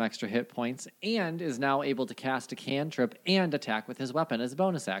got some extra hit points and is now able to cast a cantrip and attack with his weapon as a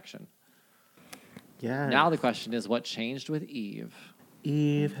bonus action. Yeah. Now the question is, what changed with Eve?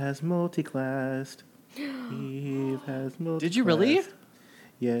 Eve has multi-classed. Eve has multi-classed. Did you really?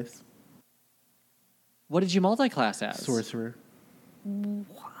 Yes. What did you multi-class as? Sorcerer.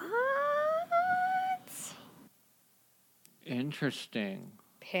 What? Interesting.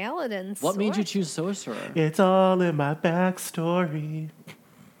 Paladin. What made you sword? choose Sorcerer? It's all in my backstory.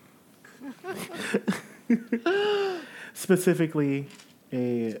 Specifically,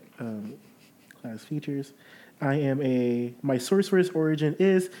 a class features. My sorcerer's origin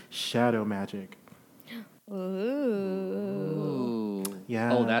is shadow magic. Ooh. Ooh.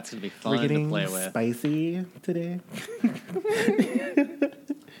 Yeah. Oh, that's going to be We're fun to getting play with. spicy today.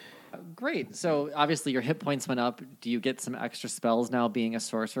 Great. So obviously your hit points went up. Do you get some extra spells now being a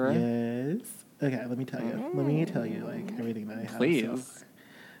sorcerer? Yes. Okay, let me tell you. Let me tell you like everything that I have. Please.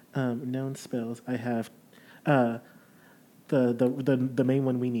 So, known spells. I have the main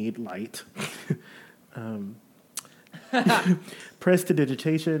one we need, light.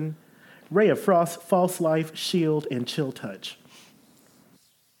 Prestidigitation, Ray of Frost, False Life, Shield, and Chill Touch.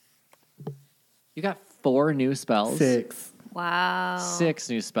 You got 4 new spells. 6. Wow. 6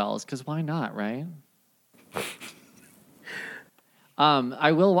 new spells, because why not, right?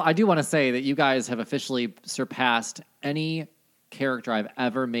 I do want to say that you guys have officially surpassed any character I've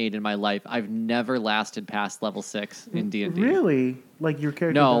ever made in my life. I've never lasted past level 6 in D&D. Really? Like your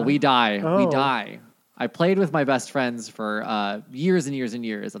character? No, died? we die. We Oh. die. I played with my best friends for years and years and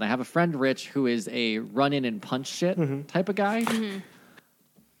years, and I have a friend, Rich, who is a run-in and punch shit type of guy.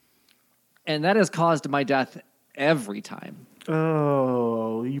 And that has caused my death every time.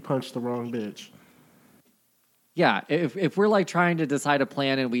 Oh, you punched the wrong bitch. Yeah, if we're like trying to decide a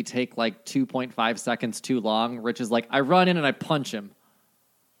plan and we take like 2.5 seconds too long, Rich is like, I run in and I punch him.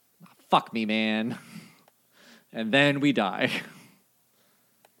 Fuck me, man. And then we die.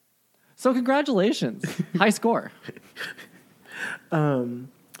 So congratulations. High score. I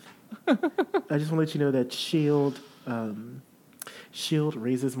just want to let you know that Shield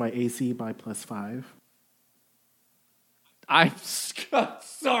raises my AC by +5. I'm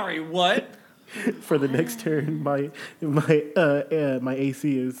sorry, what? For the next turn, my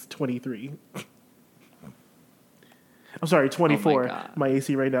AC is 23. I'm sorry, 24. God. My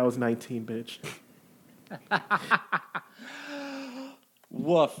AC right now is 19, bitch.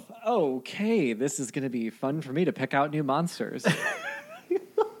 Woof. Okay, this is going to be fun for me to pick out new monsters.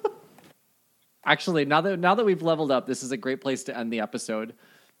 Actually, now that we've leveled up, this is a great place to end the episode.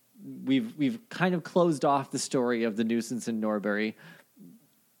 We've kind of closed off the story of the nuisance in Norbury.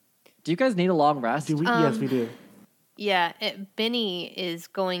 Do you guys need a long rest? Do we? Yes, we do. Yeah, Benny is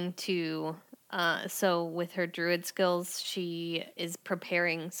going to. So with her druid skills, she is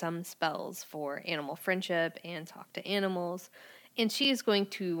preparing some spells for animal friendship and talk to animals, and she is going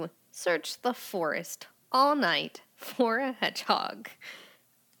to search the forest all night for a hedgehog.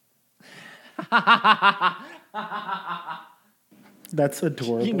 That's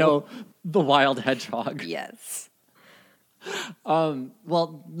adorable. You know, the wild hedgehog. Yes.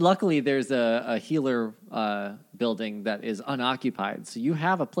 Well, luckily there's a healer building that is unoccupied, so you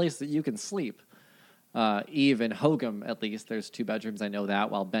have a place that you can sleep. Eve and Hogum, at least, there's 2 bedrooms, I know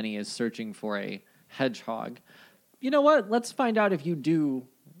that, while Benny is searching for a hedgehog. You know what? Let's find out if you do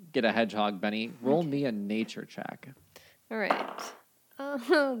get a hedgehog, Benny. Roll me a nature check. All right.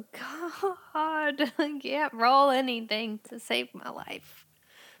 Oh, God. I can't roll anything to save my life.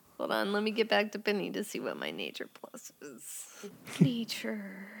 Hold on. Let me get back to Benny to see what my nature plus is.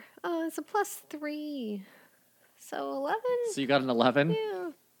 Nature. Oh, it's a +3. So 11? So you got an 11? Yeah.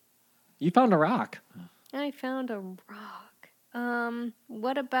 You found a rock. I found a rock.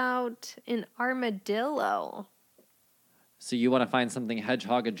 What about an armadillo? So you want to find something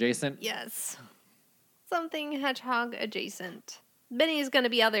hedgehog adjacent? Yes. Something hedgehog adjacent. Benny's going to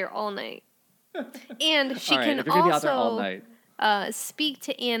be out there all night. And she All right, can if you're going to be out there all also night. speak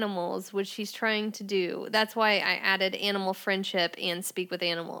to animals, which she's trying to do. That's why I added animal friendship and speak with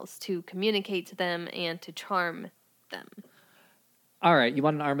animals, to communicate to them and to charm them. All right, you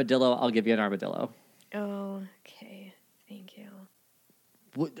want an armadillo? I'll give you an armadillo. Oh, okay. Thank you.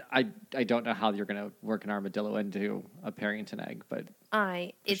 I don't know how you're going to work an armadillo into a Parrington egg, but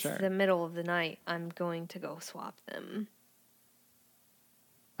It's sure. the middle of the night. I'm going to go swap them.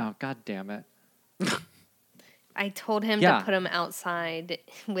 oh, god damn it. I told him Yeah. to put them outside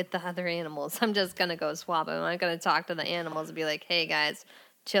with the other animals. I'm just going to go swap them. I'm going to talk to the animals and be like, hey, guys,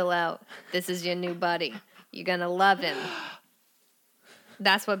 chill out. This is your new buddy. You're going to love him.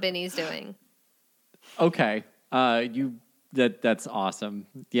 That's what Benny's doing. Okay. That's awesome.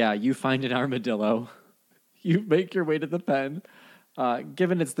 Yeah, you find an armadillo. You make your way to the pen.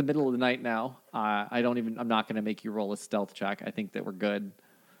 Given it's the middle of the night now, I'm not going to make you roll a stealth check. I think that we're good.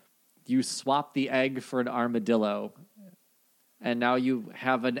 You swap the egg for an armadillo, and now you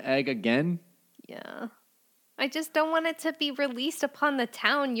have an egg again? Yeah. I just don't want it to be released upon the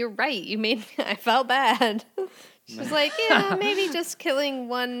town. You're right. You made me, I felt bad. She's like, yeah, maybe just killing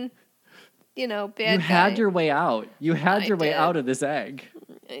one, bad You had your way out. You had I your way did. out of this egg.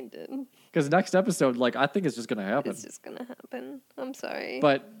 I did. Because next episode, I think it's just going to happen. It's just going to happen. I'm sorry.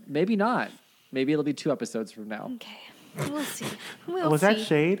 But maybe not. Maybe it'll be 2 episodes from now. Okay. We'll see. We'll Was see. that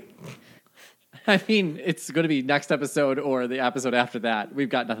shade? I mean, it's going to be next episode or the episode after that. We've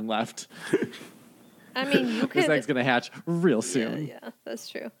got nothing left. I mean, you This could. egg's going to hatch real soon. Yeah, that's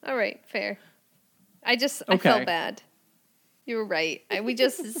true. All right, fair. I Okay. felt bad. You were right. We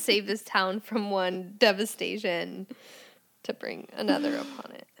just saved this town from one devastation to bring another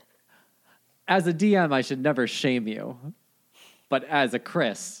upon it. As a DM, I should never shame you. But as a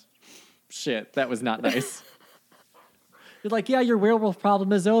Chris, shit, that was not nice. You're like, yeah, your werewolf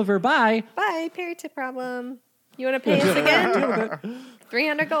problem is over. Bye. Bye, parrot problem. You want to pay us again?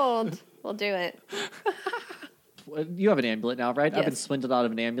 300 gold. We'll do it. You have an amulet now, right? I've been Yes. swindled out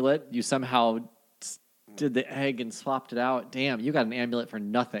of an amulet. You somehow did the egg and swapped it out. Damn, you got an amulet for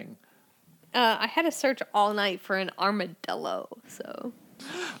nothing. I had to search all night for an armadillo, so.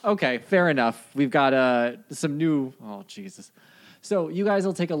 Okay, fair enough. We've got some new... Oh, Jesus. So you guys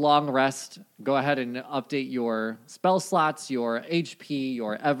will take a long rest. Go ahead and update your spell slots, your HP,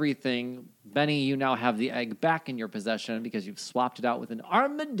 your everything. Benny, you now have the egg back in your possession because you've swapped it out with an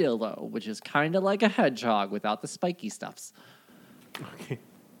armadillo, which is kind of like a hedgehog without the spiky stuffs. Okay.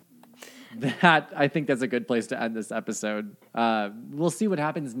 I think that's a good place to end this episode. We'll see what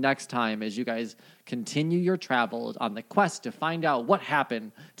happens next time as you guys continue your travels on the quest to find out what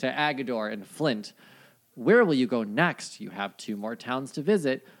happened to Agador and Flint. Where will you go next? You have 2 more towns to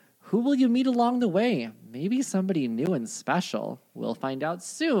visit. Who will you meet along the way? Maybe somebody new and special. We'll find out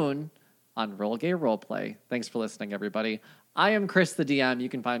soon on Roll Gay Roleplay. Thanks for listening, everybody. I am Chris the DM. You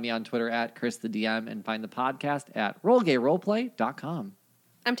can find me on Twitter at Chris the DM and find the podcast at rollgayroleplay.com.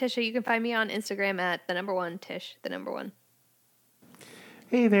 I'm Tisha. You can find me on Instagram at @Tish, @.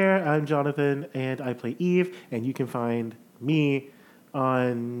 Hey there, I'm Jonathan, and I play Eve, and you can find me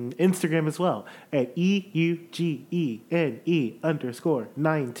on Instagram as well at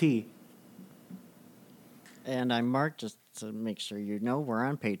EUGENE_9T. And I'm Mark, just to make sure you know we're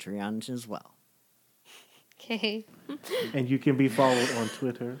on Patreon as well. Okay. And you can be followed on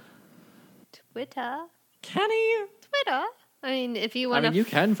Twitter. Twitter. Kenny? Twitter. I mean, if you want to. you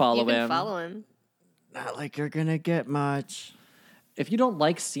can follow you can him. follow him. Not like you're gonna get much. If you don't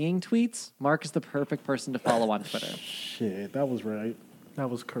like seeing tweets, Mark is the perfect person to follow on Twitter. Shit, that was right. That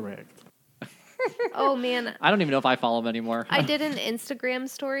was correct. Oh, man. I don't even know if I follow him anymore. I did an Instagram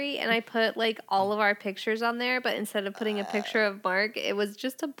story and I put all of our pictures on there, but instead of putting a picture of Mark, it was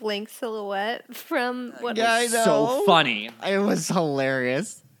just a blank silhouette from what Yeah, I was know. So funny. It was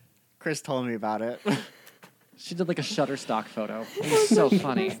hilarious. Chris told me about it. She did a Shutterstock photo. It was so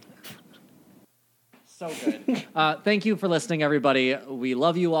funny. So good. Thank you for listening, everybody. We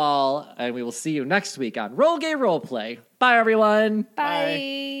love you all, and we will see you next week on Roll Gay Roleplay. Bye, everyone.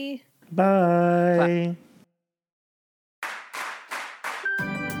 Bye. Bye.